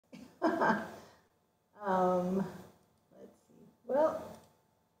Let's see. Well,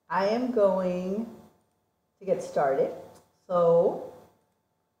 I am going to get started. So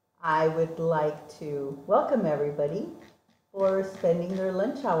I would like to welcome everybody for spending their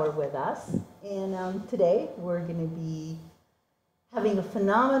lunch hour with us. And today we're going to be having a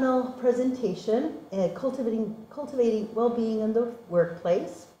phenomenal presentation, cultivating well-being in the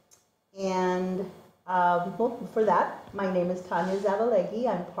workplace. And well, for that, my name is Tanya Zavalegi.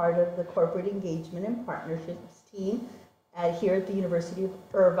 I'm part of the Corporate Engagement and Partnerships team here at the University of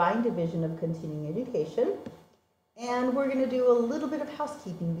Irvine Division of Continuing Education. And we're going to do a little bit of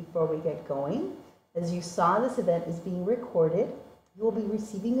housekeeping before we get going. As you saw, this event is being recorded. You will be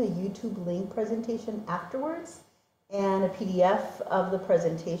receiving a YouTube link presentation afterwards and a PDF of the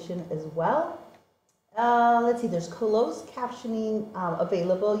presentation as well. Let's see, there's closed captioning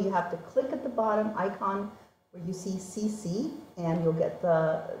available. You have to click at the bottom icon where you see CC and you'll get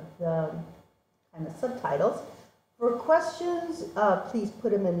the kind of subtitles. For questions, please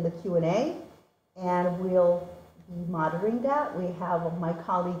put them in the Q&A and we'll be monitoring that. We have my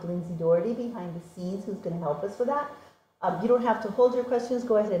colleague Lindsay Doherty behind the scenes who's going to help us with that. You don't have to hold your questions,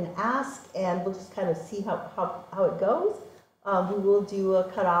 go ahead and ask and we'll just kind of see how it goes. We will do a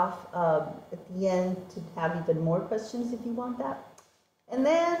cutoff at the end to have even more questions if you want that. And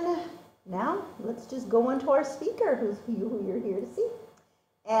then now let's just go on to our speaker who you're here to see.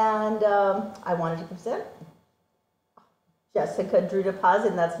 And I wanted to present Jessica Drew DePaz,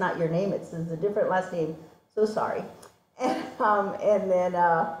 and that's not your name, it's a different last name, so sorry. And then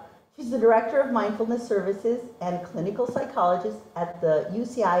she's the Director of Mindfulness Services and Clinical Psychologist at the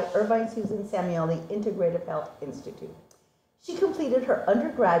UCI Irvine Susan Samueli Integrative Health Institute. She completed her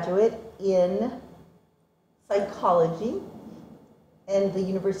undergraduate in psychology in the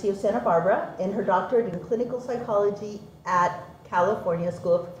University of Santa Barbara and her doctorate in clinical psychology at California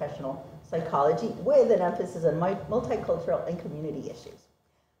School of Professional Psychology with an emphasis on multicultural and community issues.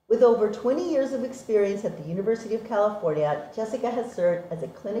 With over 20 years of experience at the University of California, Jessica has served as a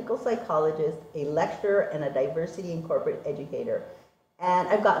clinical psychologist, a lecturer, and a diversity and corporate educator. And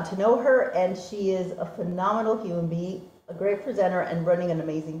I've gotten to know her, and she is a phenomenal human being, a great presenter, and running an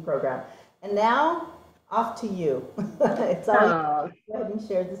amazing program. And now, off to you. It's all you. Go ahead and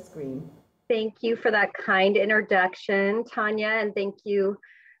share the screen. Thank you for that kind introduction, Tanya, and thank you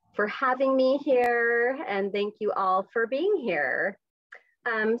for having me here, and thank you all for being here.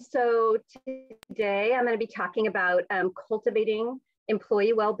 So today I'm going to be talking about cultivating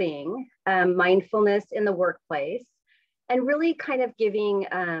employee well-being, mindfulness in the workplace, and really kind of giving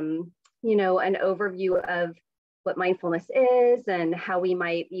an overview of what mindfulness is and how we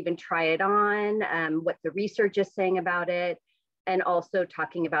might even try it on, what the research is saying about it, and also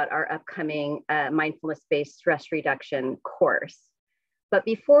talking about our upcoming mindfulness-based stress reduction course. But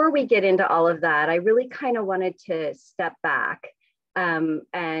before we get into all of that, I really kind of wanted to step back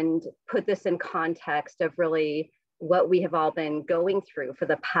and put this in context of really what we have all been going through for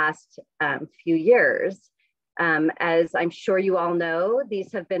the past few years. As I'm sure you all know,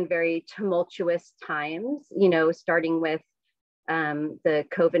 these have been very tumultuous times, starting with the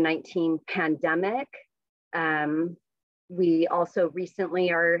COVID-19 pandemic. We also recently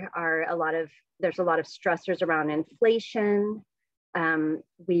there's a lot of stressors around inflation.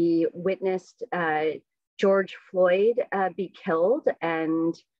 We witnessed George Floyd be killed,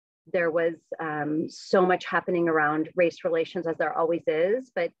 and there was so much happening around race relations, as there always is,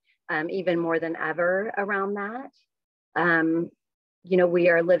 but even more than ever around that. We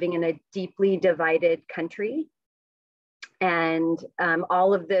are living in a deeply divided country, and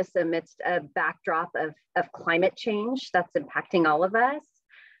all of this amidst a backdrop of climate change that's impacting all of us.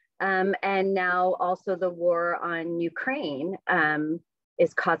 And now also the war on Ukraine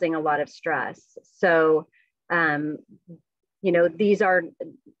is causing a lot of stress. So, these are,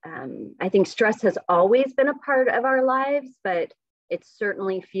 I think stress has always been a part of our lives, but it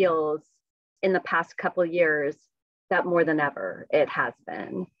certainly feels in the past couple of years that more than ever it has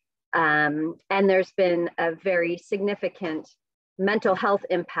been. And there's been a very significant mental health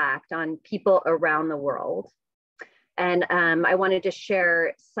impact on people around the world. And I wanted to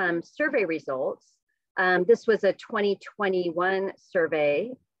share some survey results. This was a 2021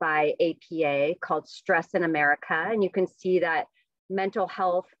 survey by APA called Stress in America. And you can see that mental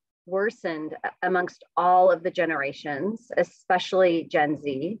health worsened amongst all of the generations, especially Gen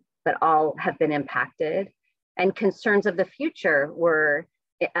Z, but all have been impacted. And concerns of the future were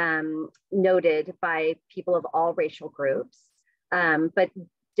noted by people of all racial groups, but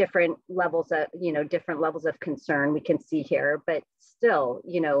different levels of concern we can see here. But still,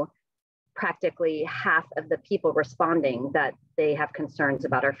 practically half of the people responding that they have concerns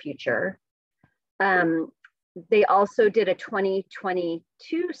about our future. They also did a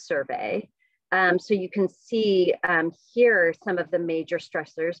 2022 survey. So you can see here some of the major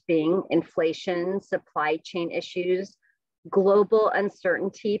stressors being inflation, supply chain issues, global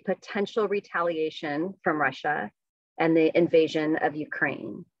uncertainty, potential retaliation from Russia, and the invasion of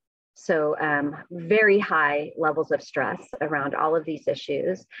Ukraine. So very high levels of stress around all of these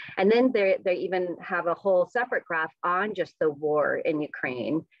issues. And then they even have a whole separate graph on just the war in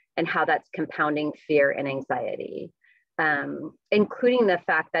Ukraine and how that's compounding fear and anxiety, including the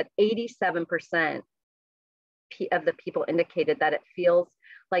fact that 87% of the people indicated that it feels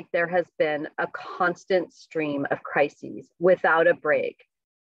like there has been a constant stream of crises without a break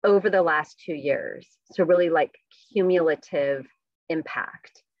over the last 2 years. So really like cumulative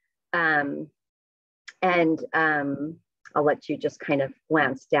impact. I'll let you just kind of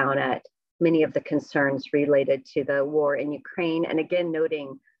glance down at many of the concerns related to the war in Ukraine. And again,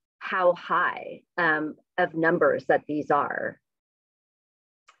 noting how high of numbers that these are.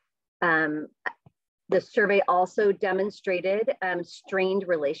 The survey also demonstrated strained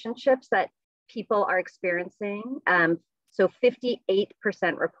relationships that people are experiencing. So 58%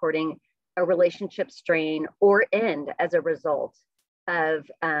 reporting a relationship strain or end as a result of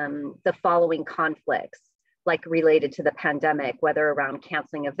the following conflicts, like related to the pandemic, whether around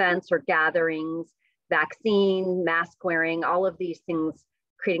canceling events or gatherings, vaccine, mask wearing, all of these things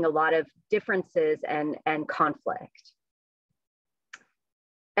creating a lot of differences and conflict.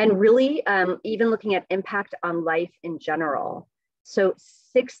 And really, even looking at impact on life in general. So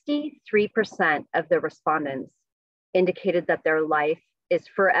 63% of the respondents indicated that their life is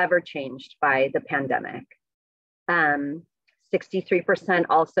forever changed by the pandemic. 63%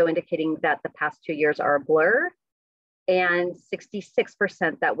 also indicating that the past 2 years are a blur, and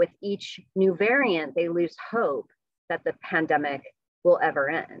 66% that with each new variant, they lose hope that the pandemic will ever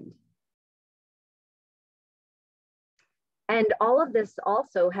end. And all of this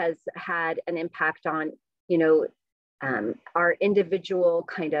also has had an impact on, our individual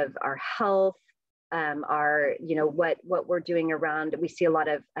kind of our health, our, what we're doing around. We see a lot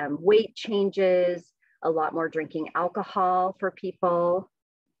of weight changes, a lot more drinking alcohol for people.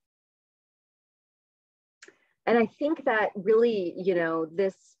 And I think that really,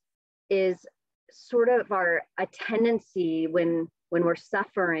 this is sort of a tendency when we're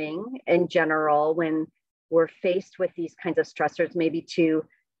suffering in general, when we're faced with these kinds of stressors, maybe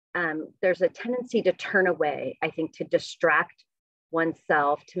there's a tendency to turn away, I think, to distract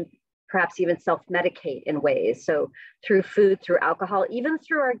oneself, to perhaps even self-medicate in ways. So through food, through alcohol, even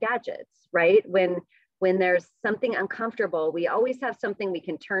through our gadgets, right? When there's something uncomfortable, we always have something we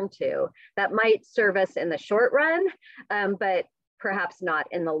can turn to that might serve us in the short run, but perhaps not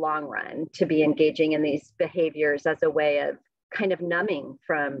in the long run, to be engaging in these behaviors as a way of kind of numbing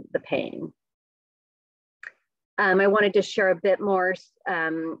from the pain. I wanted to share a bit more.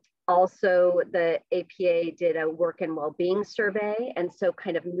 Also, the APA did a work and well-being survey. And so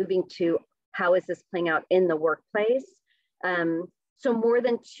kind of moving to how is this playing out in the workplace? So more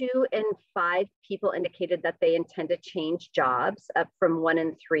than 2 in 5 people indicated that they intend to change jobs, up from 1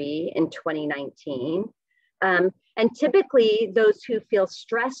 in 3 in 2019. And typically those who feel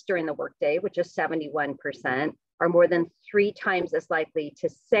stressed during the workday, which is 71%, are more than 3 times as likely to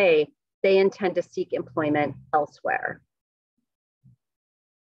say they intend to seek employment elsewhere.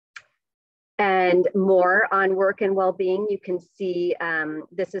 And more on work and well-being, you can see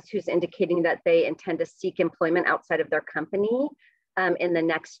this is who's indicating that they intend to seek employment outside of their company in the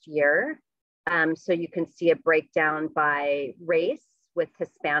next year. So you can see a breakdown by race, with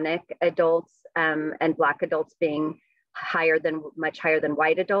Hispanic adults and Black adults being much higher than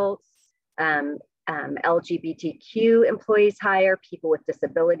white adults. LGBTQ employees higher, people with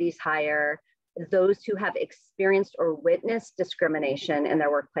disabilities higher, those who have experienced or witnessed discrimination in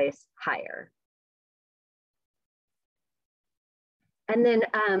their workplace higher. And then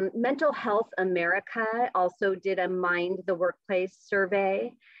Mental Health America also did a Mind the Workplace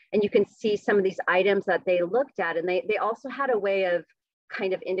survey. And you can see some of these items that they looked at, and they also had a way of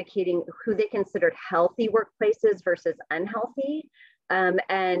kind of indicating who they considered healthy workplaces versus unhealthy.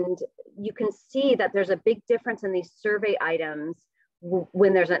 And you can see that there's a big difference in these survey items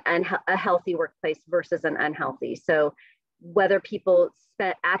when there's a healthy workplace versus an unhealthy. So whether people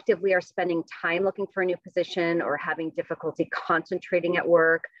actively are spending time looking for a new position or having difficulty concentrating at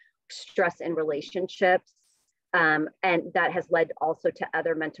work, stress in relationships, and that has led also to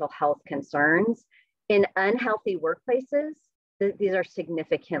other mental health concerns. In unhealthy workplaces, these are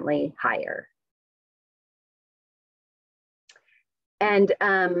significantly higher. And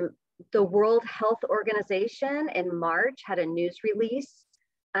the World Health Organization in March had a news release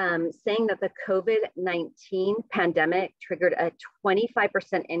saying that the COVID-19 pandemic triggered a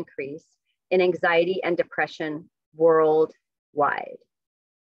 25% increase in anxiety and depression worldwide.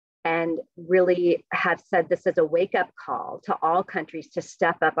 And really have said this is a wake-up call to all countries to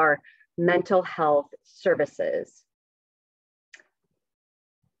step up our mental health services.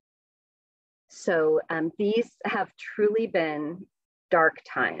 So these have truly been dark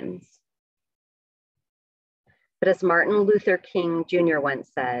times. But as Martin Luther King Jr. once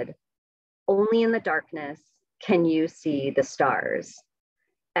said, only in the darkness can you see the stars.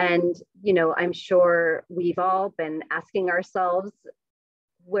 And, you know, I'm sure we've all been asking ourselves,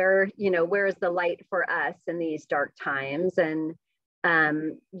 where is the light for us in these dark times? And,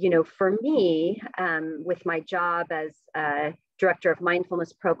 you know, for me, with my job as director of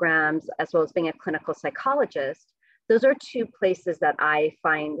mindfulness programs, as well as being a clinical psychologist, those are two places that I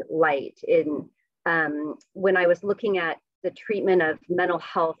find light in. When I was looking at the treatment of mental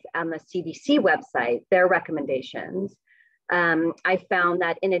health on the CDC website, their recommendations, I found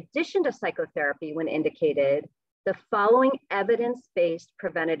that in addition to psychotherapy, when indicated, the following evidence-based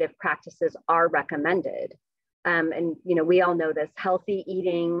preventative practices are recommended. And, you know, we all know this: healthy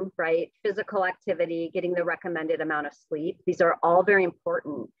eating, right? Physical activity, getting the recommended amount of sleep. These are all very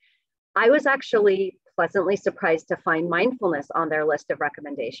important. I was actually pleasantly surprised to find mindfulness on their list of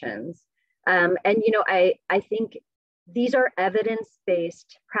recommendations. And, you know, I think these are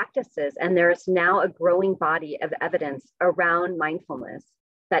evidence-based practices, and there's now a growing body of evidence around mindfulness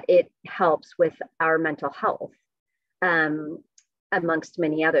that it helps with our mental health, amongst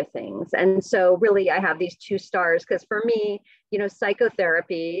many other things. And so really I have these two stars because for me, you know,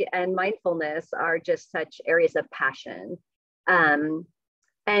 psychotherapy and mindfulness are just such areas of passion. And,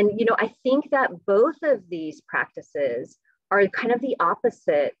 you know, I think that both of these practices are kind of the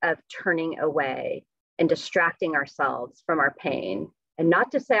opposite of turning away and distracting ourselves from our pain. And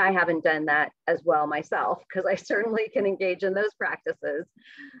not to say I haven't done that as well myself, because I certainly can engage in those practices.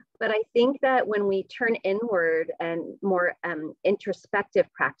 But I think that when we turn inward and more introspective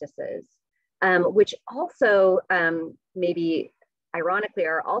practices, which also maybe ironically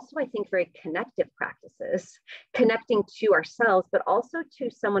are also, I think, very connective practices, connecting to ourselves, but also to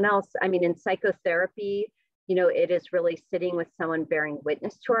someone else. I mean, in psychotherapy, you know, it is really sitting with someone bearing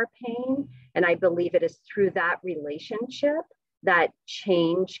witness to our pain. And I believe it is through that relationship that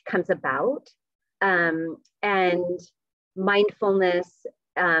change comes about. And mindfulness,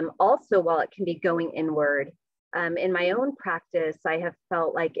 also, while it can be going inward, in my own practice, I have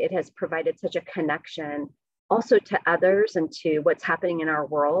felt like it has provided such a connection also to others and to what's happening in our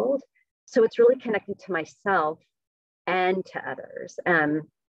world. So it's really connecting to myself and to others.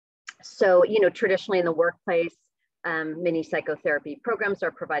 So, you know, traditionally in the workplace, many psychotherapy programs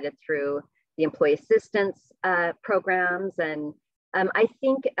are provided through the employee assistance programs. And I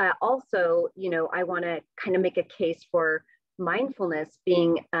think also, you know, I want to kind of make a case for mindfulness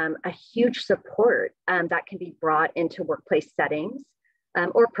being a huge support that can be brought into workplace settings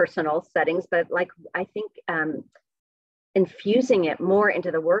or personal settings. But like, I think infusing it more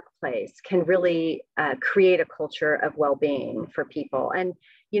into the workplace can really create a culture of well-being for people. And,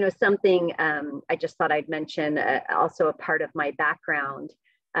 you know, something I just thought I'd mention, also a part of my background,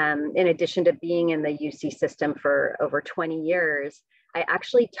 in addition to being in the UC system for over 20 years, I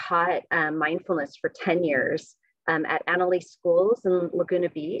actually taught mindfulness for 10 years at Annalise schools in Laguna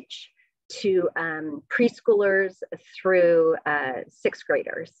Beach to preschoolers through sixth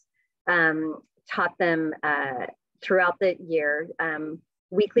graders. Taught them throughout the year,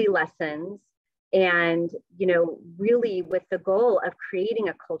 weekly lessons, and, you know, really with the goal of creating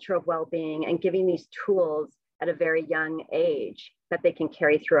a culture of well-being and giving these tools at a very young age that they can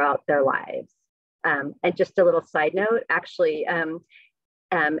carry throughout their lives. And just a little side note, actually,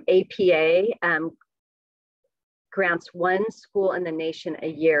 APA grants one school in the nation a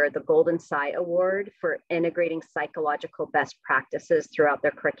year the Golden Sai Award for integrating psychological best practices throughout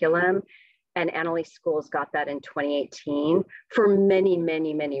their curriculum. And Annalise Schools got that in 2018 for many,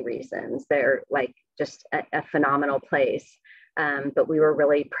 many, many reasons. They're like just a phenomenal place. But we were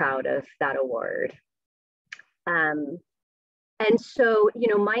really proud of that award. And so, you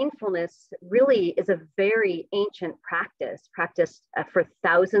know, mindfulness really is a very ancient practice, practiced for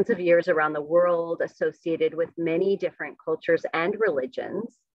thousands of years around the world, associated with many different cultures and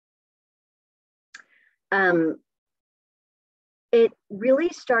religions. It really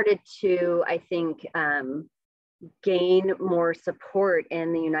started to, I think, gain more support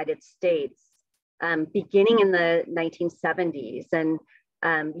in the United States, beginning in the 1970s. And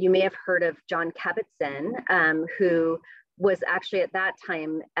you may have heard of John Kabat-Zinn, who was actually at that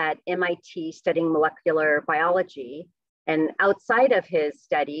time at MIT studying molecular biology. And outside of his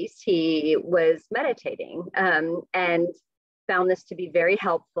studies, he was meditating and found this to be very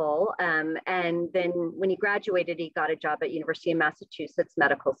helpful. And then when he graduated, he got a job at University of Massachusetts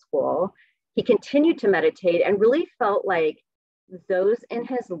Medical School. He continued to meditate and really felt like those in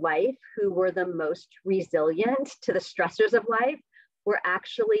his life who were the most resilient to the stressors of life were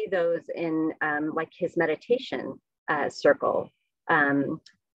actually those in like his meditation circle,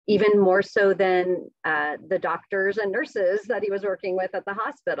 even more so than the doctors and nurses that he was working with at the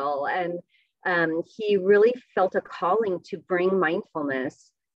hospital. And he really felt a calling to bring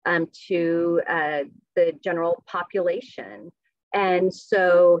mindfulness to the general population. And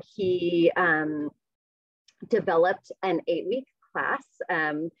so he developed an 8-week class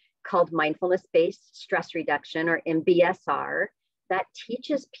called Mindfulness-Based Stress Reduction, or MBSR, that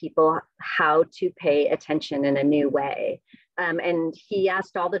teaches people how to pay attention in a new way. And he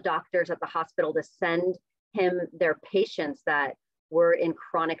asked all the doctors at the hospital to send him their patients that were in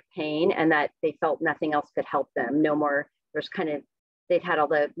chronic pain and that they felt nothing else could help them. No more, they'd had all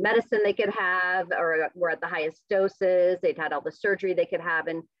the medicine they could have, or were at the highest doses, they'd had all the surgery they could have,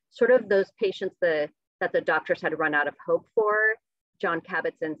 and sort of those patients that the doctors had run out of hope for, John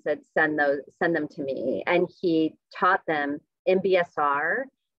Kabat-Zinn said, send them to me. And he taught them MBSR,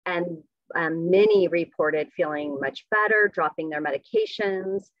 and many reported feeling much better, dropping their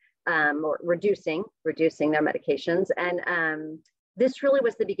medications, or reducing their medications. And this really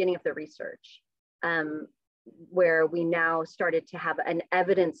was the beginning of the research, where we now started to have an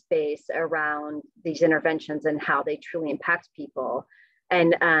evidence base around these interventions and how they truly impact people.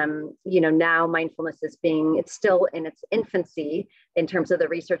 And now mindfulness it's still in its infancy in terms of the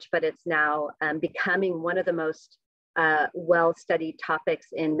research, but it's now becoming one of the most well-studied topics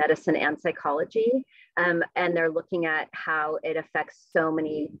in medicine and psychology. And they're looking at how it affects so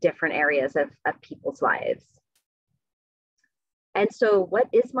many different areas of people's lives. And so what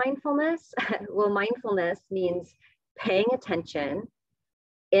is mindfulness? Well, mindfulness means paying attention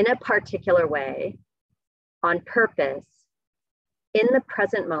in a particular way, on purpose, in the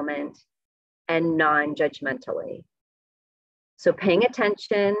present moment, and non-judgmentally. So paying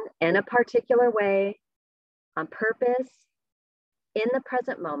attention in a particular way, on purpose, in the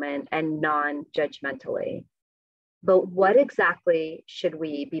present moment, and non-judgmentally. But what exactly should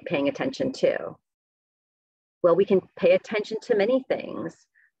we be paying attention to? Well, we can pay attention to many things,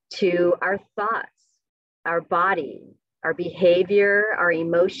 to our thoughts, our body, our behavior, our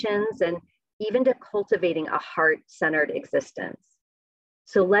emotions, and even to cultivating a heart-centered existence.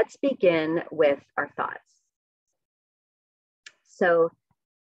 So let's begin with our thoughts. So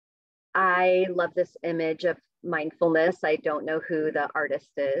I love this image of mindfulness. I don't know who the artist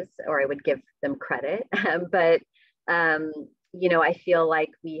is, or I would give them credit, but I feel like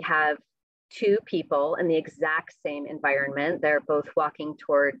we have two people in the exact same environment. They're both walking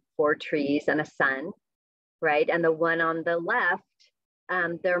toward 4 trees and a sun, right? And the one on the left,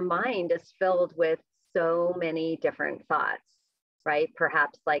 their mind is filled with so many different thoughts, right?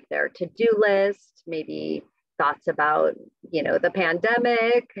 Perhaps like their to-do list, maybe thoughts about, the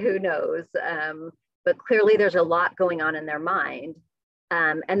pandemic, who knows? But clearly there's a lot going on in their mind.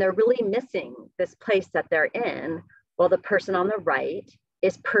 And they're really missing this place that they're in, while the person on the right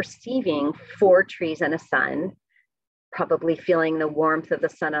is perceiving 4 trees and a sun, probably feeling the warmth of the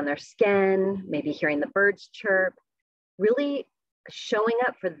sun on their skin, maybe hearing the birds chirp, really showing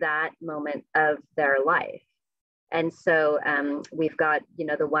up for that moment of their life. And so we've got,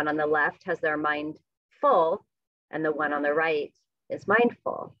 the one on the left has their mind full, and the one on the right is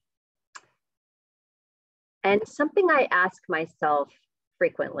mindful. And something I ask myself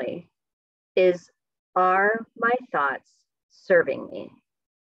frequently is, are my thoughts serving me?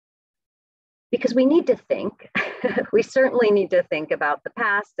 Because we need to think. We certainly need to think about the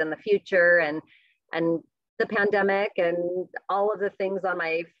past and the future and the pandemic and all of the things on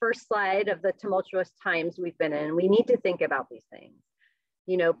my first slide of the tumultuous times we've been in. We need to think about these things,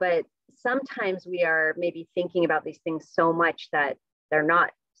 but sometimes we are maybe thinking about these things so much that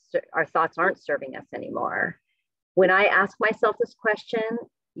our thoughts aren't serving us anymore. When I ask myself this question,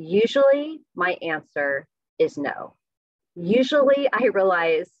 usually my answer is no. Usually I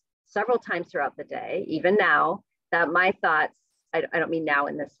realize several times throughout the day, even now, that my thoughts, I don't mean now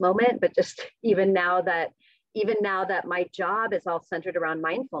in this moment, but just even now that my job is all centered around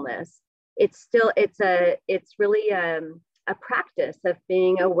mindfulness, it's really a practice of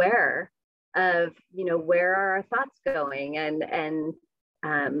being aware of, where are our thoughts going and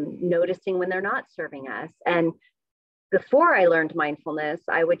noticing when they're not serving us. And before I learned mindfulness,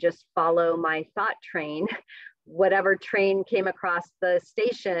 I would just follow my thought train whatever train came across the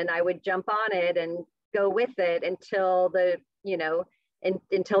station, I would jump on it and go with it until the,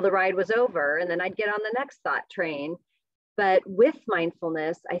 until the ride was over. And then I'd get on the next thought train. But with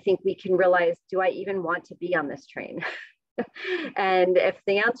mindfulness, I think we can realize, do I even want to be on this train? And if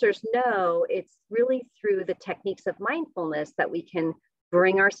the answer is no, it's really through the techniques of mindfulness that we can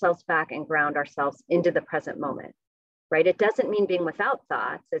bring ourselves back and ground ourselves into the present moment, right? It doesn't mean being without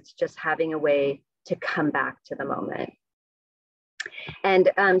thoughts. It's just having a way to come back to the moment. And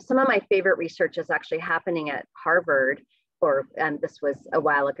some of my favorite research is actually happening at Harvard, or this was a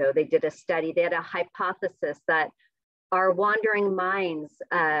while ago. They did a study. They had a hypothesis that our wandering minds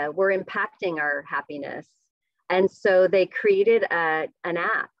were impacting our happiness. And so they created an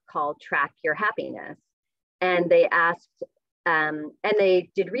app called Track Your Happiness. And they asked, and they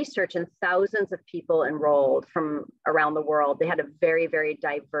did research, and thousands of people enrolled from around the world. They had a very, very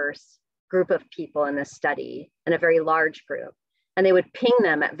diverse group of people in this study, and a very large group. And they would ping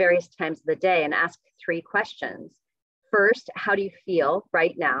them at various times of the day and ask 3 questions. First, how do you feel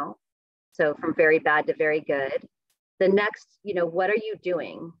right now? So from very bad to very good. The next, what are you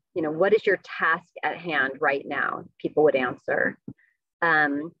doing? What is your task at hand right now? People would answer.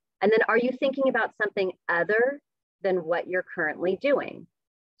 And then, are you thinking about something other than what you're currently doing?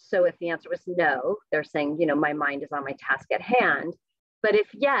 So if the answer was no, they're saying, my mind is on my task at hand. But if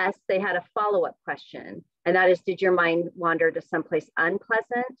yes, they had a follow-up question. And that is, did your mind wander to someplace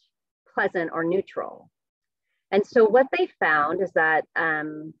unpleasant, pleasant, or neutral? And so what they found is that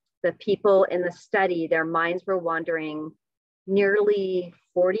the people in the study, their minds were wandering nearly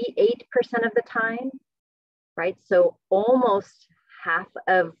 48% of the time, right? So almost half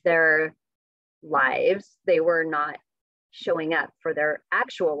of their lives, they were not showing up for their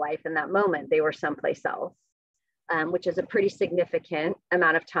actual life in that moment. They were someplace else, which is a pretty significant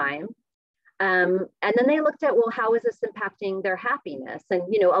amount of time. And then they looked at, well, how is this impacting their happiness? And,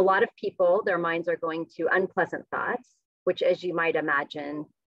 a lot of people, their minds are going to unpleasant thoughts, which, as you might imagine,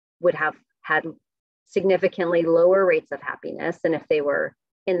 would have had significantly lower rates of happiness than if they were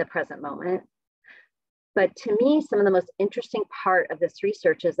in the present moment. But to me, some of the most interesting part of this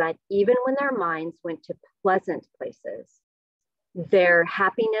research is that even when their minds went to pleasant places, their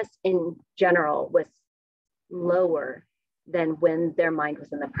happiness in general was lower than when their mind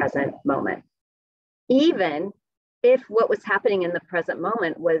was in the present moment. Even if what was happening in the present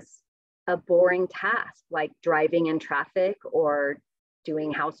moment was a boring task, like driving in traffic or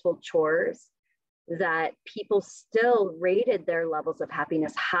doing household chores, that people still rated their levels of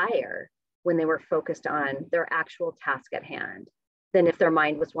happiness higher when they were focused on their actual task at hand than if their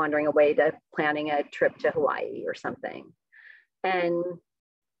mind was wandering away to planning a trip to Hawaii or something. And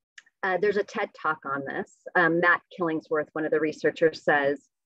there's a TED talk on this. Matt Killingsworth, one of the researchers, says,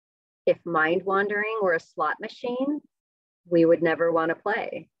 if mind wandering were a slot machine, we would never want to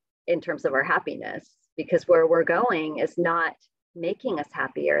play in terms of our happiness, because where we're going is not making us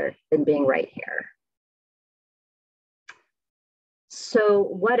happier than being right here. So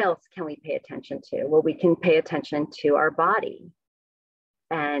what else can we pay attention to? Well, we can pay attention to our body.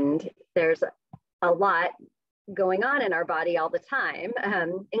 And there's a lot going on in our body all the time,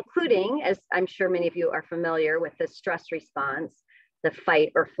 including, as I'm sure many of you are familiar with, the stress response, the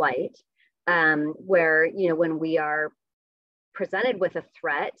fight or flight, where, when we are presented with a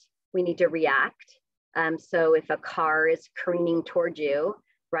threat, we need to react. So if a car is careening towards you,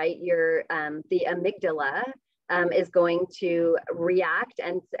 right, the amygdala is going to react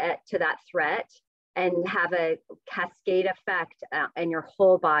to that threat and have a cascade effect in your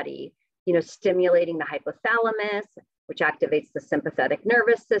whole body, stimulating the hypothalamus, which activates the sympathetic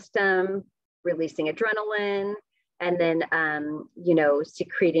nervous system, releasing adrenaline, and then,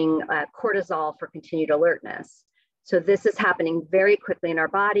 secreting cortisol for continued alertness. So this is happening very quickly in our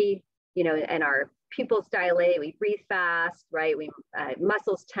body, and our pupils dilate, we breathe fast, right?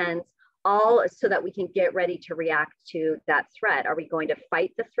 Muscles tense, all so that we can get ready to react to that threat. Are we going to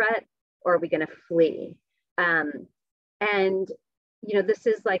fight the threat, or are we going to flee? And this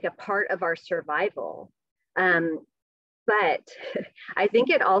is like a part of our survival. But I think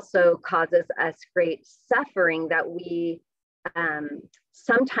it also causes us great suffering that we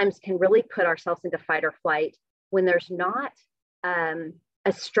sometimes can really put ourselves into fight or flight when there's not a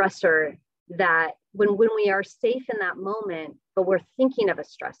stressor, that when we are safe in that moment, but we're thinking of a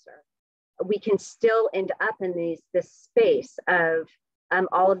stressor, we can still end up in this space of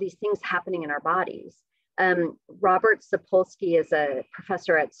all of these things happening in our bodies. Robert Sapolsky is a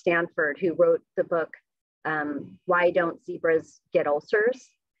professor at Stanford who wrote the book, Why Don't Zebras Get Ulcers?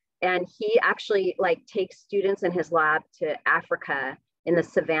 And he actually takes students in his lab to Africa in the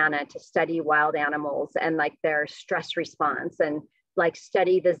savannah to study wild animals and like their stress response, and like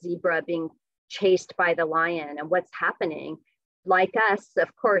study the zebra being chased by the lion and what's happening. Like us,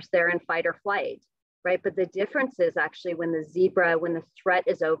 of course, they're in fight or flight, right? But the difference is actually when the threat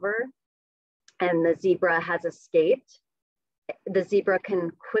is over and the zebra has escaped, the zebra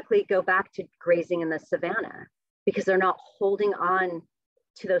can quickly go back to grazing in the savannah because they're not holding on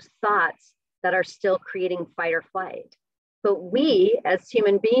to those thoughts that are still creating fight or flight. But we as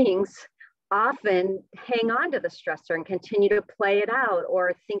human beings often hang on to the stressor and continue to play it out,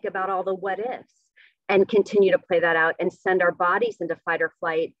 or think about all the what ifs and continue to play that out and send our bodies into fight or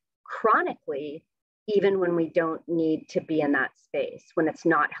flight chronically, even when we don't need to be in that space, when it's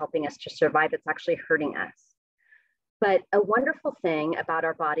not helping us to survive, it's actually hurting us. But a wonderful thing about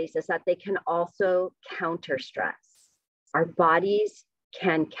our bodies is that they can also counter stress. Our bodies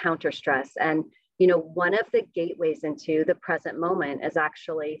can counter stress. And, you know, one of the gateways into the present moment is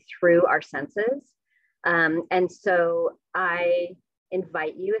actually through our senses. And so I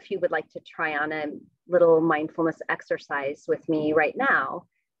invite you, if you would like to try on a little mindfulness exercise with me right now.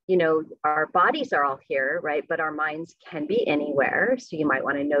 You know, our bodies are all here, right? But our minds can be anywhere. So you might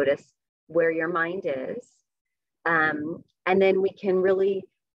want to notice where your mind is. And then we can really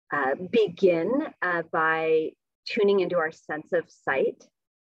begin by tuning into our sense of sight.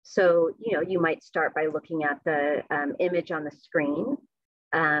 So, you know, you might start by looking at the image on the screen.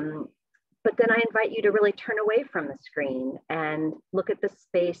 But then I invite you to really turn away from the screen and look at the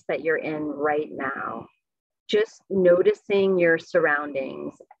space that you're in right now. Just noticing your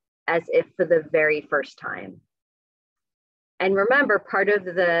surroundings as if for the very first time. And remember, part of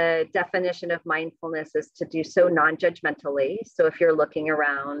the definition of mindfulness is to do so non-judgmentally. So if you're looking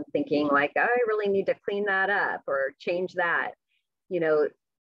around thinking like, oh, I really need to clean that up or change that, you know,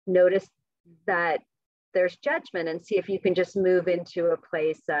 notice that there's judgment and see if you can just move into a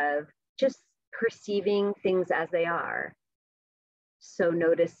place of just perceiving things as they are. So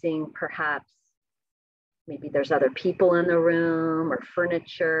noticing perhaps maybe there's other people in the room or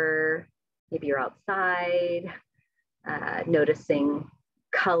furniture, maybe you're outside. Noticing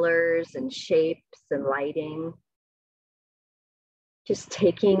colors and shapes and lighting, just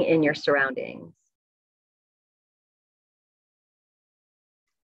taking in your surroundings.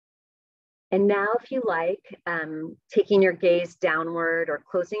 And now, if you like, taking your gaze downward or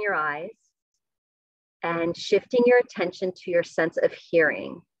closing your eyes and shifting your attention to your sense of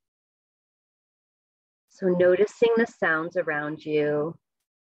hearing. So noticing the sounds around you.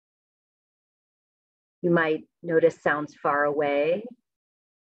 You might notice sounds far away.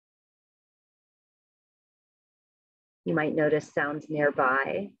 You might notice sounds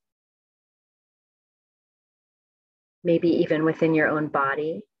nearby. Maybe even within your own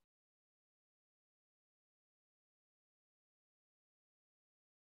body.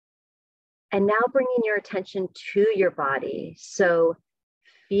 And now bringing your attention to your body. So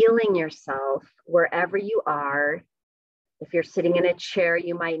feeling yourself wherever you are. If you're sitting in a chair,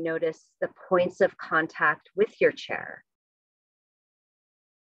 you might notice the points of contact with your chair.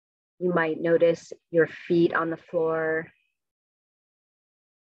 You might notice your feet on the floor,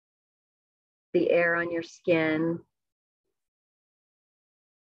 the air on your skin.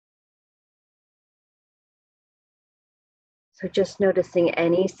 So just noticing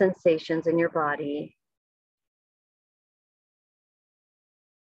any sensations in your body.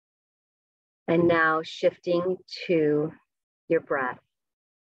 And now shifting to your breath.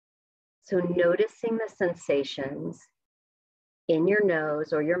 So noticing the sensations in your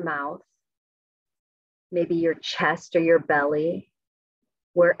nose or your mouth, maybe your chest or your belly,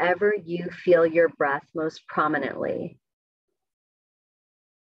 wherever you feel your breath most prominently.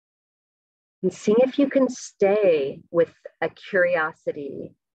 And seeing if you can stay with a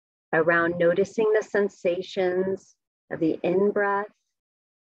curiosity around noticing the sensations of the in-breath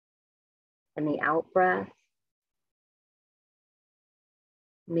and the out-breath.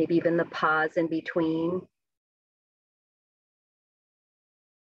 Maybe even the pause in between.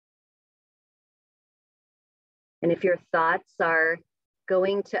 And if your thoughts are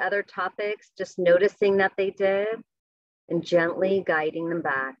going to other topics, just noticing that they did and gently guiding them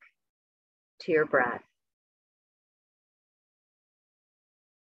back to your breath.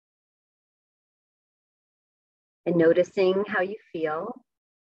 And noticing how you feel.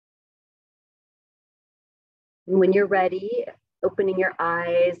 And when you're ready, opening your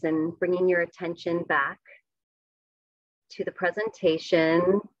eyes and bringing your attention back to the presentation,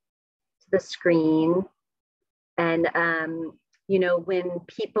 to the screen. And, you know, when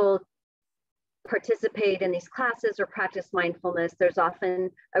people participate in these classes or practice mindfulness, there's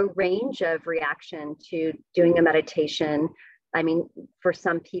often a range of reaction to doing a meditation. I mean, for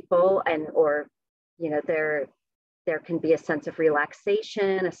some people or, there can be a sense of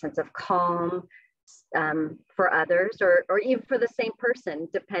relaxation, a sense of calm. For others, or even for the same person,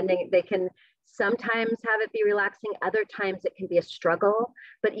 depending, they can sometimes have it be relaxing, other times it can be a struggle,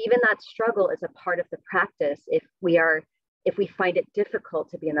 but even that struggle is a part of the practice. If we find it difficult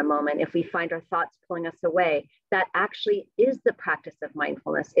to be in the moment, if we find our thoughts pulling us away, that actually is the practice of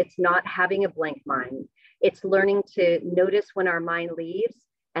mindfulness. It's not having a blank mind. It's learning to notice when our mind leaves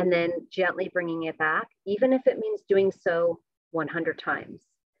and then gently bringing it back, even if it means doing so 100 times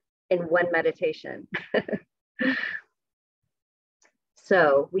in one meditation.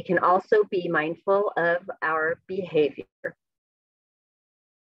 So we can also be mindful of our behavior.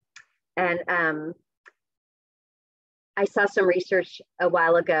 And I saw some research a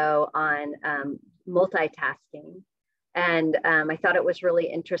while ago on multitasking. And I thought it was really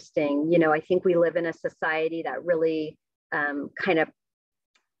interesting. I think we live in a society that really kind of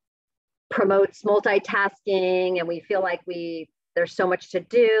promotes multitasking, and we feel like there's so much to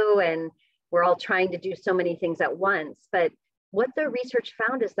do and we're all trying to do so many things at once. But what the research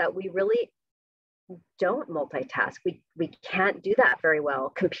found is that we really don't multitask. We can't do that very well.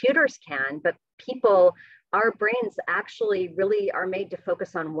 Computers can, but our brains actually really are made to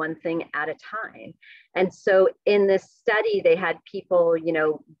focus on one thing at a time. And so in this study, they had people,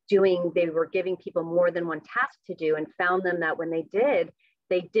 they were giving people more than one task to do, and found them that when they did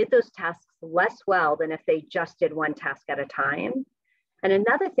those tasks less well than if they just did one task at a time. And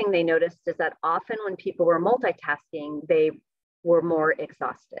another thing they noticed is that often when people were multitasking, they were more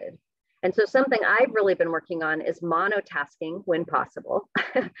exhausted. And so something I've really been working on is monotasking when possible.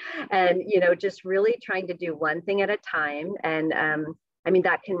 And, just really trying to do one thing at a time. And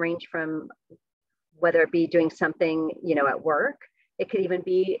that can range from whether it be doing something, at work. It could even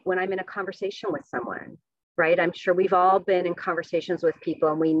be when I'm in a conversation with someone, right? I'm sure we've all been in conversations with people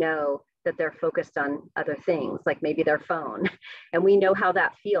and we know that they're focused on other things, like maybe their phone. And we know how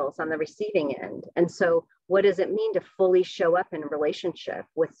that feels on the receiving end. And so what does it mean to fully show up in a relationship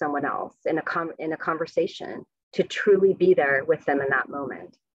with someone else, in a conversation, to truly be there with them in that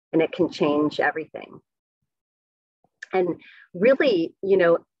moment? And it can change everything. And really,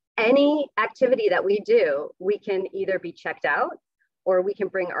 any activity that we do, we can either be checked out or we can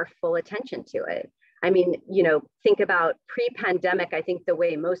bring our full attention to it. I mean, think about pre-pandemic. I think the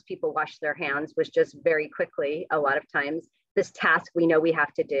way most people wash their hands was just very quickly. A lot of times, this task we know we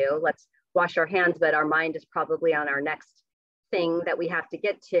have to do, let's wash our hands, but our mind is probably on our next thing that we have to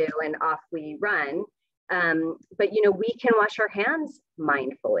get to, and off we run. But we can wash our hands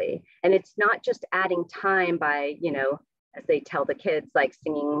mindfully, and it's not just adding time by, as they tell the kids, like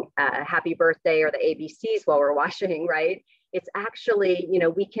singing happy birthday or the ABCs while we're washing, right? It's actually,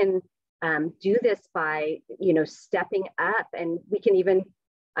 we can do this by, stepping up. And we can even,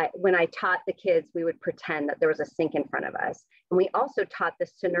 when I taught the kids, we would pretend that there was a sink in front of us. And we also taught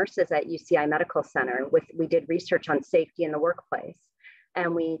this to nurses at UCI Medical Center. We did research on safety in the workplace.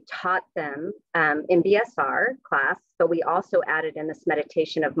 And we taught them in BSR class, but we also added in this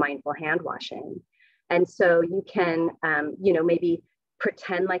meditation of mindful hand washing. And so you can, maybe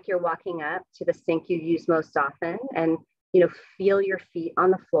pretend like you're walking up to the sink you use most often, and, feel your feet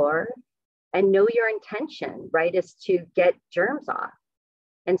on the floor, and know your intention, right, is to get germs off.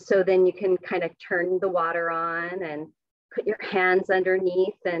 And so then you can kind of turn the water on and put your hands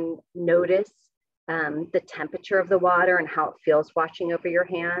underneath and notice the temperature of the water and how it feels washing over your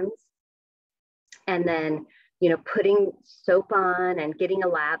hands. And then, putting soap on and getting a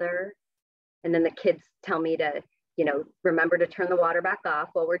lather. And then the kids tell me to, remember to turn the water back off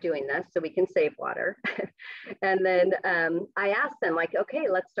while we're doing this so we can save water. And then I asked them, like, okay,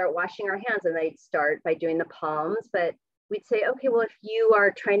 let's start washing our hands. And they'd start by doing the palms, but we'd say, okay, well, if you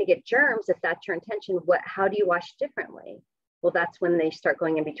are trying to get germs, if that's your intention, how do you wash differently? Well, that's when they start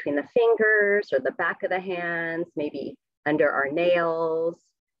going in between the fingers or the back of the hands, maybe under our nails,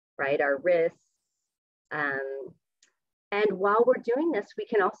 right, our wrists. And while we're doing this, we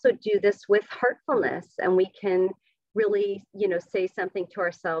can also do this with heartfulness, and we can really, say something to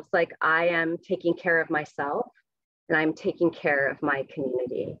ourselves like, I am taking care of myself and I'm taking care of my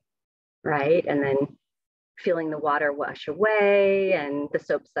community, right? And then feeling the water wash away and the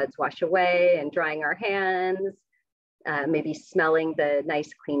soap suds wash away, and drying our hands, maybe smelling the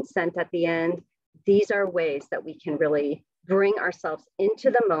nice clean scent at the end. These are ways that we can really bring ourselves into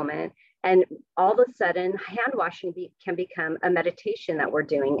the moment. And all of a sudden, hand washing can become a meditation that we're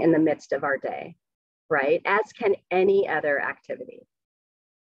doing in the midst of our day, right? As can any other activity.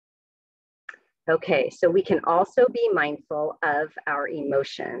 Okay, so we can also be mindful of our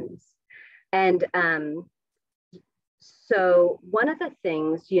emotions. And So one of the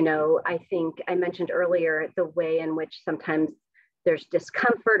things, I think I mentioned earlier, the way in which sometimes there's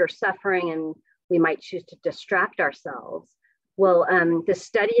discomfort or suffering and we might choose to distract ourselves. Well, the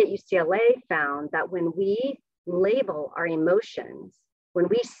study at UCLA found that when we label our emotions, when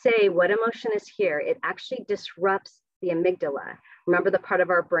we say what emotion is here, it actually disrupts the amygdala. Remember the part of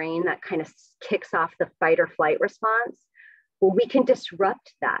our brain that kind of kicks off the fight or flight response? Well, we can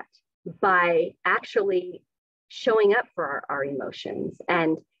disrupt that by actually showing up for our emotions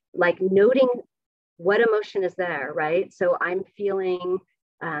and like noting what emotion is there, right? So I'm feeling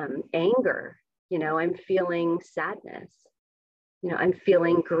anger, I'm feeling sadness, I'm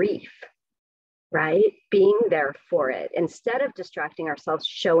feeling grief, right? Being there for it instead of distracting ourselves,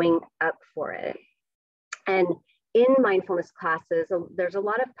 showing up for it. And in mindfulness classes, there's a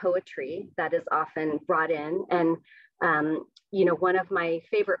lot of poetry that is often brought in. And, one of my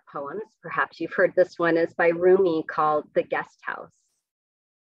favorite poems, perhaps you've heard this one, is by Rumi called The Guest House.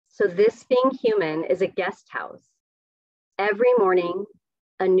 So this being human is a guest house. Every morning,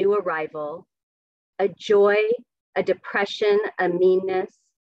 a new arrival, a joy, a depression, a meanness,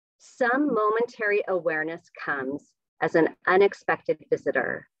 some momentary awareness comes as an unexpected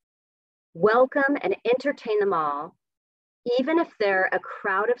visitor. Welcome and entertain them all, even if they're a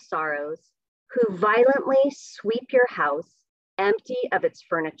crowd of sorrows who violently sweep your house empty of its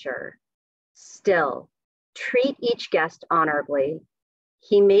furniture. Still, treat each guest honorably.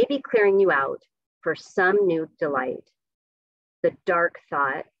 He may be clearing you out for some new delight. The dark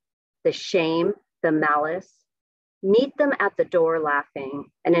thought, the shame, the malice, meet them at the door laughing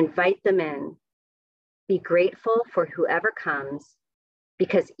and invite them in. Be grateful for whoever comes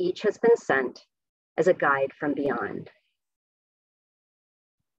because each has been sent as a guide from beyond.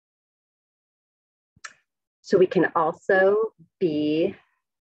 So we can also be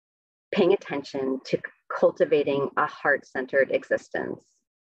paying attention to cultivating a heart-centered existence.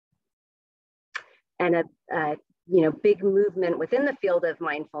 And a big movement within the field of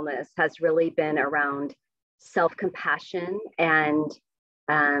mindfulness has really been around self-compassion. And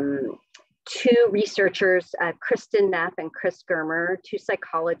two researchers, Kristen Neff and Chris Germer, two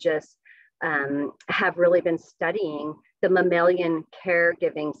psychologists, have really been studying the mammalian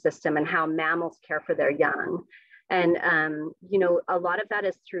caregiving system and how mammals care for their young. And, a lot of that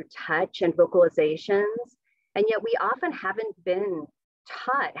is through touch and vocalizations. And yet we often haven't been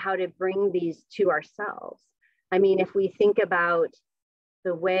taught how to bring these to ourselves. I mean, if we think about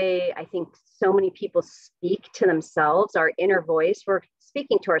the way I think so many people speak to themselves, our inner voice, we're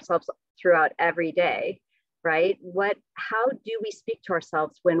speaking to ourselves throughout every day, right? How do we speak to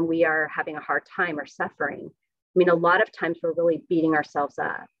ourselves when we are having a hard time or suffering? I mean, a lot of times we're really beating ourselves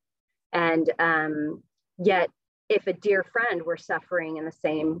up. And yet, if a dear friend were suffering in the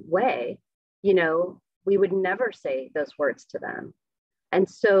same way, we would never say those words to them. And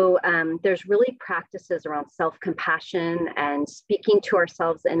so there's really practices around self-compassion and speaking to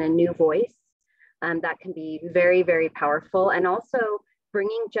ourselves in a new voice that can be very, very powerful, and also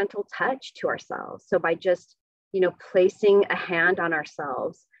bringing gentle touch to ourselves. So by just, placing a hand on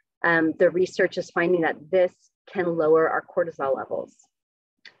ourselves, the research is finding that this can lower our cortisol levels.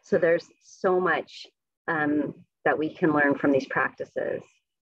 So there's so much that we can learn from these practices.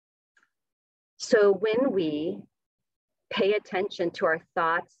 So when we pay attention to our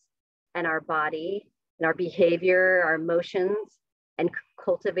thoughts and our body and our behavior, our emotions, and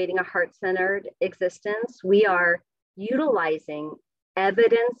cultivating a heart-centered existence, we are utilizing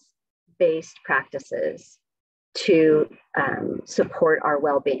evidence-based practices to support our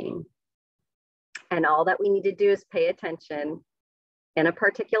well-being. And all that we need to do is pay attention in a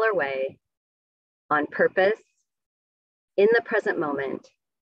particular way, on purpose, in the present moment,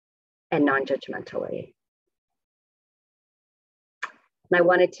 and non-judgmentally. And I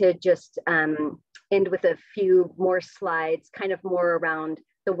wanted to just end with a few more slides, kind of more around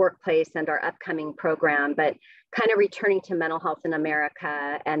the workplace and our upcoming program, but kind of returning to mental health in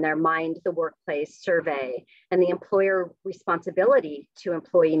America and their Mind the Workplace survey and the employer responsibility to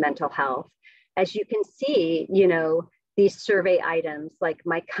employee mental health. As you can see, these survey items, like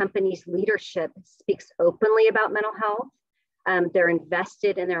my company's leadership speaks openly about mental health. They're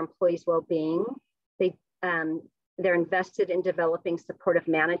invested in their employees' well-being. They're invested in developing supportive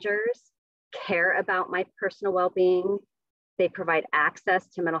managers, care about my personal well-being. They provide access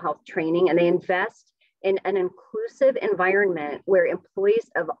to mental health training, and they invest in an inclusive environment where employees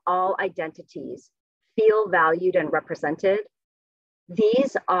of all identities feel valued and represented.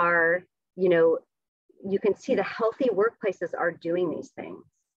 These are, you can see the healthy workplaces are doing these things,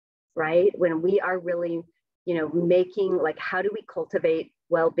 right? When we are really, making, like, how do we cultivate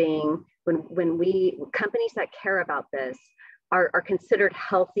well-being companies that care about this are considered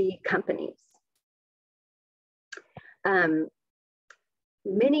healthy companies.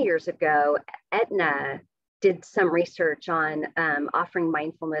 Many years ago, Aetna did some research on offering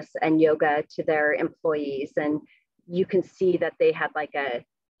mindfulness and yoga to their employees. And you can see that they had like a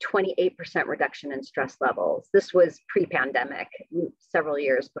 28% reduction in stress levels. This was pre-pandemic, several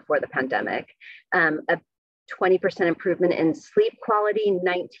years before the pandemic. A 20% improvement in sleep quality,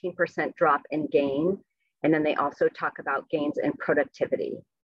 19% drop in gain. And then they also talk about gains in productivity.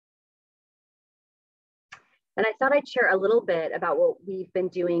 And I thought I'd share a little bit about what we've been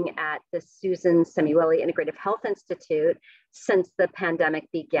doing at the Susan Samueli Integrative Health Institute since the pandemic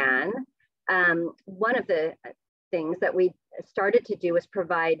began. One of the things that we started to do was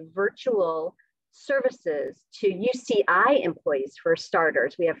provide virtual services to UCI employees for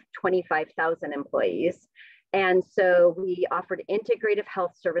starters. We have 25,000 employees. And so we offered integrative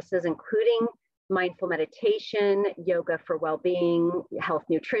health services, including mindful meditation, yoga for well-being, health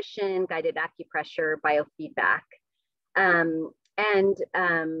nutrition, guided acupressure, biofeedback.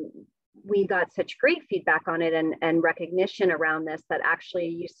 We got such great feedback on it and recognition around this that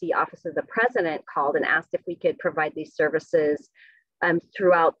actually UC Office of the President called and asked if we could provide these services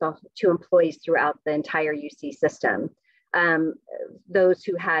to employees throughout the entire UC system. Those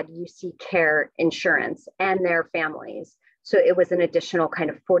who had UC Care insurance and their families. So it was an additional kind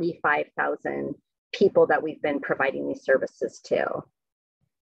of 45,000 people that we've been providing these services to.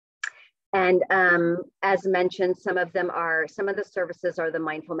 And as mentioned, some of the services are the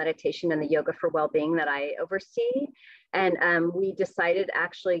mindful meditation and the yoga for well-being that I oversee. And we decided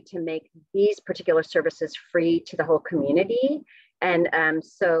actually to make these particular services free to the whole community. And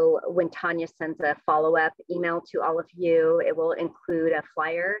so when Tanya sends a follow-up email to all of you, it will include a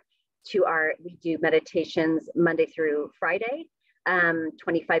flyer to we do meditations Monday through Friday,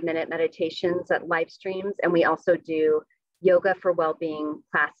 25-minute meditations at live streams. And we also do yoga for well-being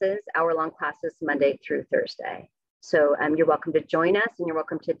classes, hour-long classes Monday through Thursday. So you're welcome to join us and you're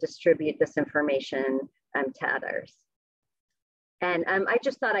welcome to distribute this information to others. And I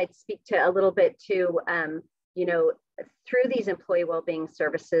just thought I'd speak to a little bit to, through these employee well-being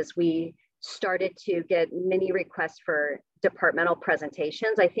services, we started to get many requests for departmental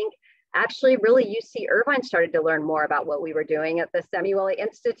presentations. I think actually really UC Irvine started to learn more about what we were doing at the Samueli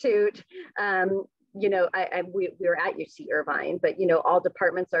Institute. We were at UC Irvine, but all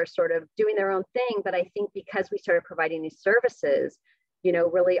departments are sort of doing their own thing. But I think because we started providing these services,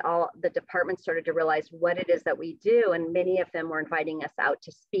 really all the departments started to realize what it is that we do. And many of them were inviting us out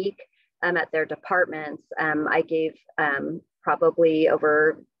to speak at their departments. I gave probably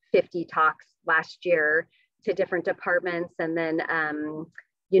over 50 talks last year to different departments. And then,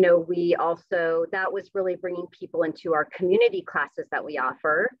 we also, that was really bringing people into our community classes that we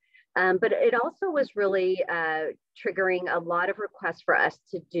offer. But it also was really triggering a lot of requests for us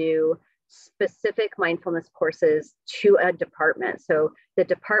to do specific mindfulness courses to a department. So the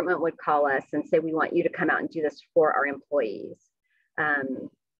department would call us and say, we want you to come out and do this for our employees.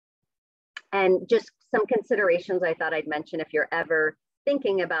 And just some considerations I thought I'd mention if you're ever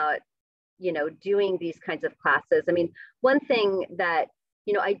thinking about, doing these kinds of classes. I mean, one thing that,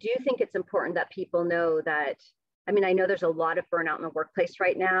 I do think it's important that people know that, I know there's a lot of burnout in the workplace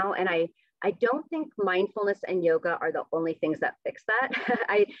right now, and I don't think mindfulness and yoga are the only things that fix that.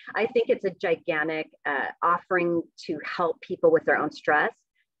 I think it's a gigantic offering to help people with their own stress,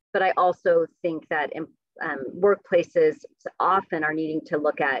 but I also think that workplaces often are needing to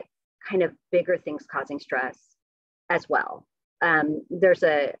look at kind of bigger things causing stress as well. There's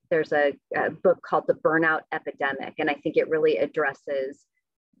a book called The Burnout Epidemic, and I think it really addresses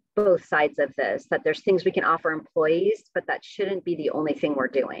both sides of this, that there's things we can offer employees, but that shouldn't be the only thing we're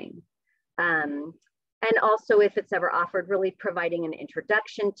doing. And also, if it's ever offered, really providing an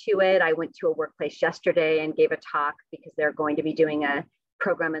introduction to it. I went to a workplace yesterday and gave a talk because they're going to be doing a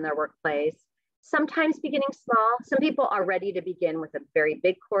program in their workplace. Sometimes beginning small. Some people are ready to begin with a very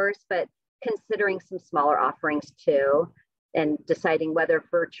big course, but considering some smaller offerings too, and deciding whether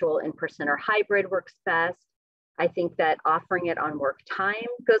virtual, in-person, or hybrid works best. I think that offering it on work time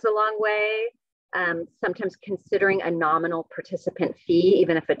goes a long way. Sometimes considering a nominal participant fee,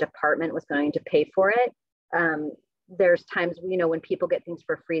 even if a department was going to pay for it. There's times, when people get things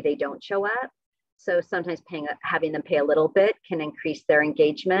for free, they don't show up. So sometimes having them pay a little bit can increase their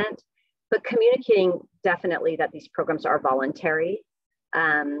engagement, but communicating definitely that these programs are voluntary,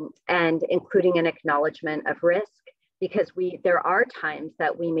 and including an acknowledgement of risk, because there are times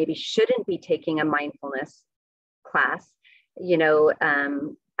that we maybe shouldn't be taking a mindfulness class.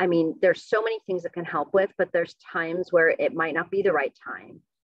 There's so many things it can help with, but there's times where it might not be the right time,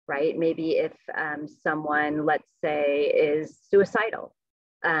 right? Maybe if someone, let's say, is suicidal,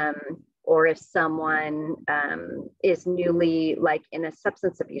 or if someone is newly like in a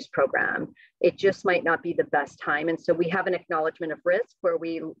substance abuse program, it just might not be the best time. And so we have an acknowledgement of risk where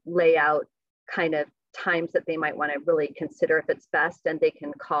we lay out kind of times that they might want to really consider if it's best, and they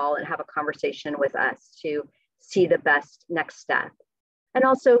can call and have a conversation with us to see the best next step. And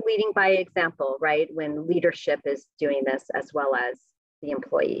also leading by example, right? When leadership is doing this as well as the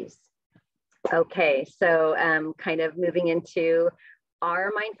employees. Okay, so kind of moving into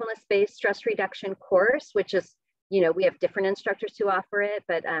our mindfulness-based stress reduction course, which is, we have different instructors who offer it,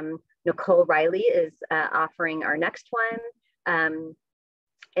 but Nicole Riley is offering our next one.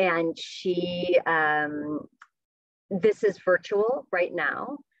 And she, this is virtual right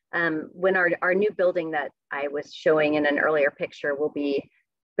now. When our new building that I was showing in an earlier picture will be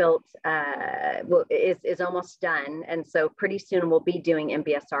built, is almost done. And so pretty soon we'll be doing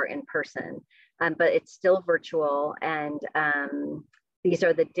MBSR in person, but it's still virtual. And these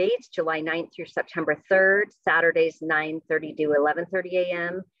are the dates: July 9th through September 3rd, Saturdays 9:30 to 11:30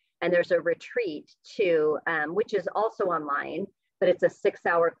 a.m. And there's a retreat too, which is also online, but it's a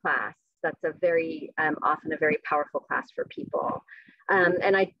 6-hour class. That's a very, often a very powerful class for people. And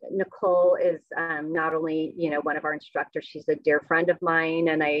Nicole is not only, one of our instructors, she's a dear friend of mine,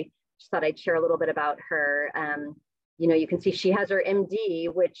 and I just thought I'd share a little bit about her. You can see she has her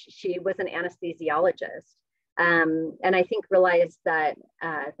MD, which she was an anesthesiologist. And I think realized that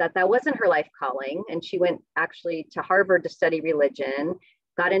that wasn't her life calling. And she went actually to Harvard to study religion,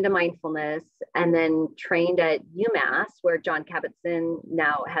 got into mindfulness, and then trained at UMass, where John Kabat-Zinn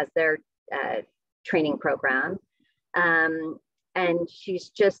now has their training program. And she's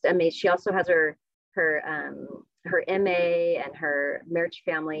just amazing. She also has her MA and her marriage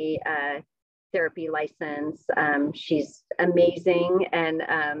family therapy license. She's amazing. And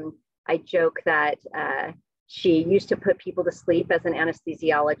I joke that she used to put people to sleep as an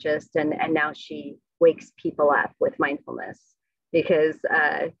anesthesiologist, and now she wakes people up with mindfulness, because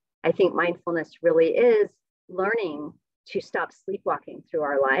I think mindfulness really is learning to stop sleepwalking through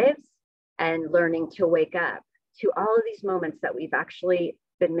our lives and learning to wake up to all of these moments that we've actually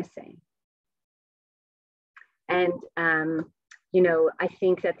been missing. And, I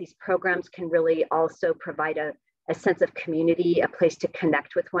think that these programs can really also provide a sense of community, a place to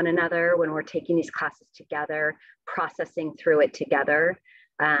connect with one another when we're taking these classes together, processing through it together.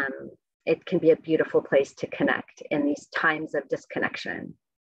 It can be a beautiful place to connect in these times of disconnection.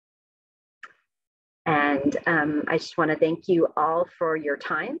 And I just want to thank you all for your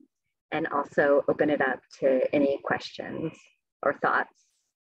time, and also open it up to any questions or thoughts,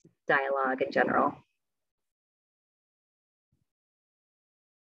 dialogue in general.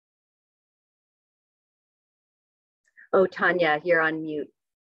 Oh, Tanya, you're on mute.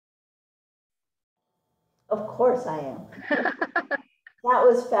 Of course I am. That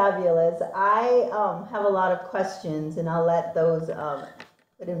was fabulous. I have a lot of questions, and I'll let those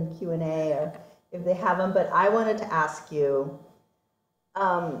put in Q&A or if they have them, but I wanted to ask you,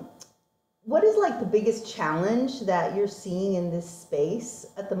 what is like the biggest challenge that you're seeing in this space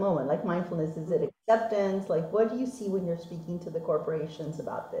at the moment? Like mindfulness, is it acceptance? Like, what do you see when you're speaking to the corporations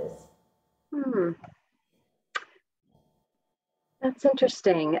about this? That's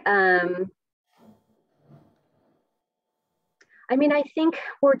interesting. I mean, I think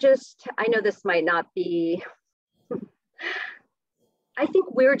I know this might not be, I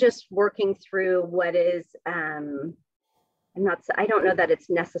think we're just working through what is, I don't know that it's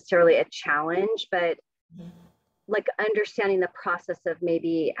necessarily a challenge, but like understanding the process of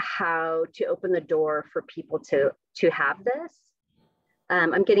maybe how to open the door for people to have this.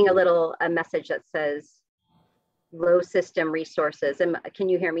 I'm getting a message that says low system resources. Can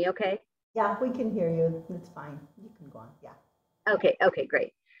you hear me okay? Yeah, we can hear you. It's fine. You can go on. Yeah. Okay,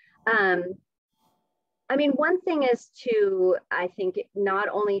 great. I mean, one thing is I think not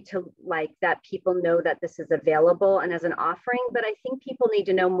only to like that people know that this is available and as an offering, but I think people need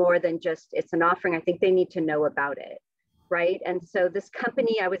to know more than just it's an offering. I think they need to know about it, right? And so this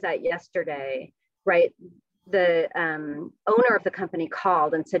company I was at yesterday, right? The owner of the company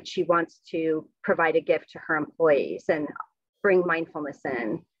called and said she wants to provide a gift to her employees and bring mindfulness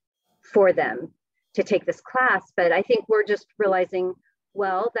in for them to take this class. But I think we're just realizing,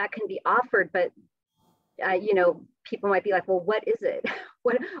 well, that can be offered, but people might be like, well, what is it?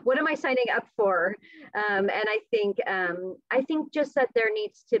 What am I signing up for? And I think just that there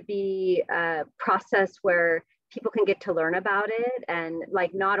needs to be a process where people can get to learn about it, and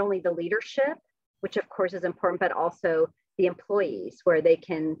like not only the leadership, which of course is important, but also the employees, where they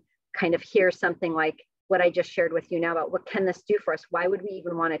can kind of hear something like, what I just shared with you now about what can this do for us? Why would we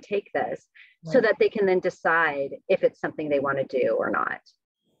even want to take this? Right. So that they can then decide if it's something they want to do or not.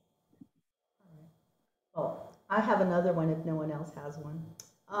 Oh, I have another one if no one else has one.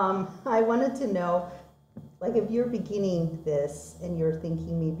 I wanted to know, like if you're beginning this and you're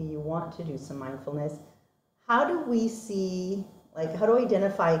thinking maybe you want to do some mindfulness, how do we see, like how do we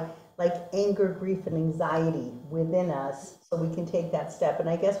identify like anger, grief, and anxiety within us so we can take that step? And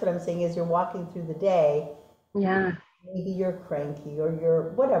I guess what I'm saying is you're walking through the day, Yeah. maybe you're cranky or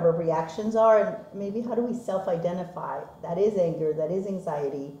your whatever reactions are, and maybe how do we self-identify that is anger, that is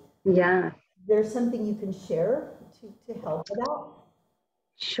anxiety? Yeah. There's something you can share to help with that?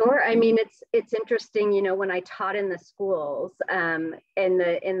 Sure. I mean, it's interesting, you know, when I taught in the schools, in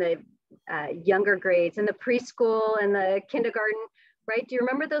the younger grades, in the preschool and the kindergarten, right? Do you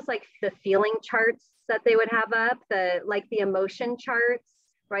remember those, like the feeling charts that they would have up, the like the emotion charts,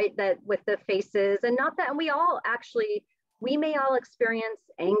 right? That with the faces, and not that, and we may all experience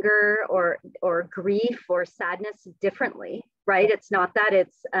anger or grief or sadness differently, right? It's not that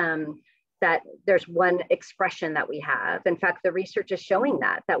it's that there's one expression that we have. In fact, the research is showing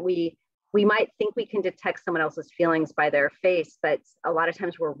that we might think we can detect someone else's feelings by their face, but a lot of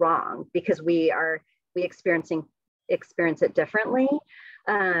times we're wrong because we experience it differently.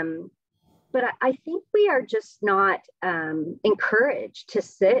 But I think we are just not encouraged to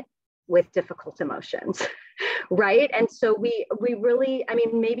sit with difficult emotions, right? And so we really, I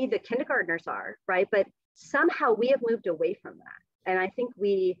mean, maybe the kindergartners are, right? But somehow we have moved away from that. And I think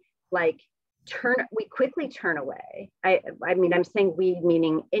we quickly turn away. I mean, I'm saying we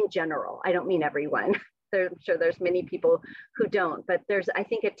meaning in general. I don't mean everyone. I'm sure there's many people who don't, but there's, I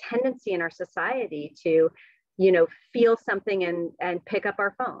think, a tendency in our society to, you know, feel something and pick up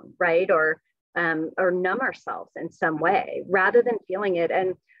our phone, right? Or numb ourselves in some way rather than feeling it.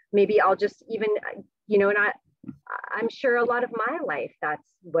 And maybe I'll just even, you know, and I'm sure a lot of my life, that's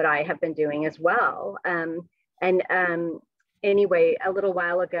what I have been doing as well. Anyway, a little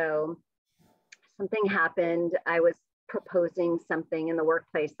while ago, something happened. I was proposing something in the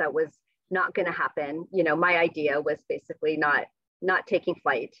workplace that was not going to happen. You know, my idea was basically not taking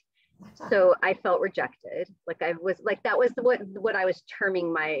flight. So I felt rejected. Like I was like, that was what I was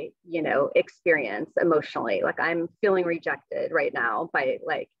terming my, you know, experience emotionally. Like I'm feeling rejected right now by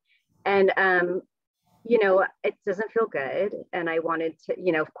like, and, you know, it doesn't feel good. And I wanted to,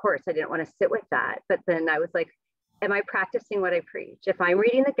 you know, of course I didn't want to sit with that. But then I was like, am I practicing what I preach? If I'm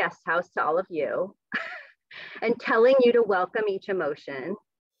reading the guest house to all of you and telling you to welcome each emotion,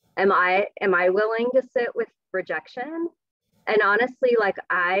 am I willing to sit with rejection? And honestly, like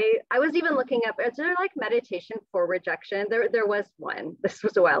I was even looking up, is there like meditation for rejection? There was one. This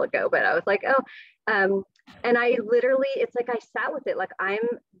was a while ago, but I was like, oh, and I literally, it's like I sat with it. Like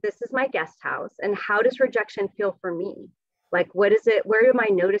this is my guest house, and how does rejection feel for me? Like, what is it? Where am I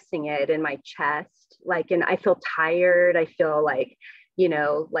noticing it in my chest? Like, and I feel tired. I feel like, you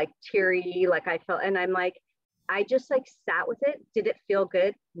know, like teary. Like I felt, and I'm like, I just like sat with it. Did it feel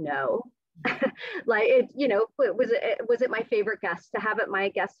good? No. Like it, you know, was it my favorite guest to have at my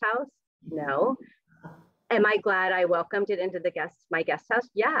guest house? No. Am I glad I welcomed it into my guest house?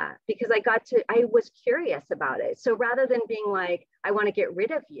 Yeah, because I was curious about it. So rather than being like, I want to get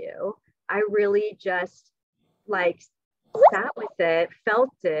rid of you, I really just like sat with it,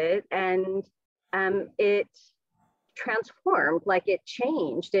 felt it, and it transformed, like it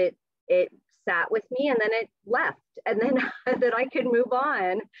changed. It sat with me and then it left. And then that I could move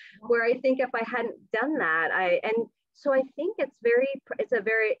on. Where I think if I hadn't done that, so I think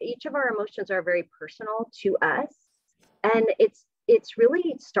each of our emotions are very personal to us. And it's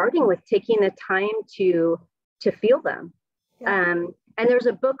really starting with taking the time to feel them. Yeah. And there's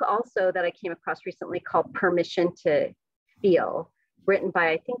a book also that I came across recently called Permission to Feel, written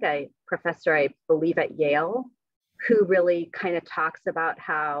by, I think, a professor, I believe at Yale, who really kind of talks about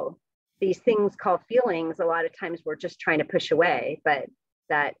how these things called feelings, a lot of times we're just trying to push away, but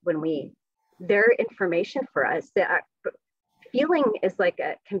that when they're information for us, that feeling is like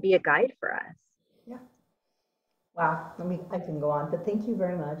can be a guide for us. Yeah. Wow. I can go on, but thank you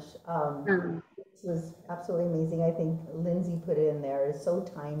very much. This was absolutely amazing. I think Lindsay put it in there. It's so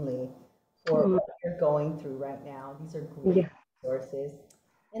timely for what you're going through right now. These are great resources.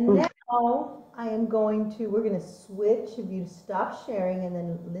 And now we're going to switch. If you stop sharing, and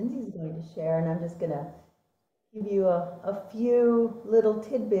then Lindsay's going to share, and I'm just going to give you a few little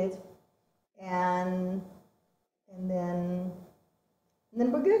tidbits, and then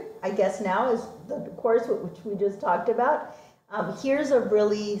we're good. I guess now is the course which we just talked about. Here's a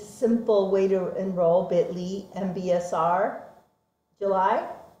really simple way to enroll: bit.ly MBSR July.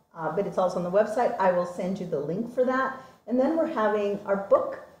 but it's also on the website. I will send you the link for that. And then we're having our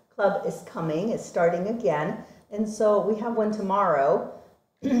book club is coming, it's starting again. And so we have one tomorrow.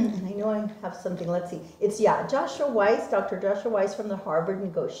 And I know I have something, let's see. It's, Joshua Weiss, Dr. Joshua Weiss from the Harvard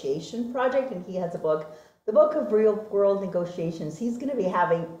Negotiation Project, and he has a book, The Book of Real World Negotiations. He's going to be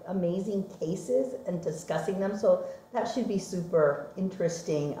having amazing cases and discussing them, so that should be super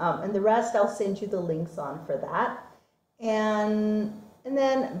interesting. And the rest, I'll send you the links on for that. And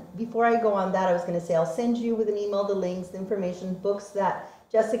then before I go on that, I was going to say I'll send you with an email the links, the information, books that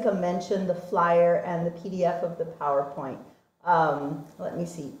Jessica mentioned, the flyer and the PDF of the PowerPoint. Let me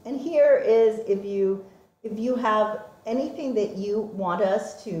see. And here is if you have anything that you want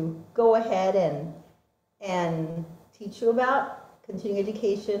us to go ahead and teach you about, continuing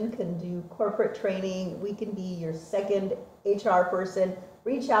education, can do corporate training, we can be your second HR person,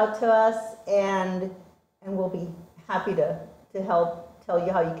 reach out to us and we'll be happy to help tell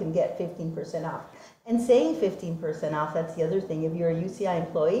you how you can get 15% off. And saying 15% off, that's the other thing. If you're a UCI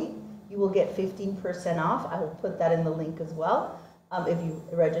employee, you will get 15% off. I will put that in the link as well if you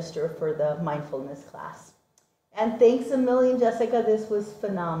register for the mindfulness class. And thanks a million, Jessica. This was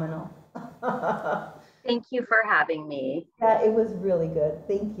phenomenal. Thank you for having me. Yeah, it was really good.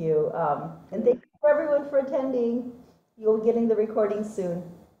 Thank you. And thank you for everyone for attending. You'll be getting the recording soon.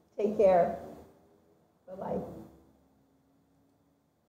 Take care.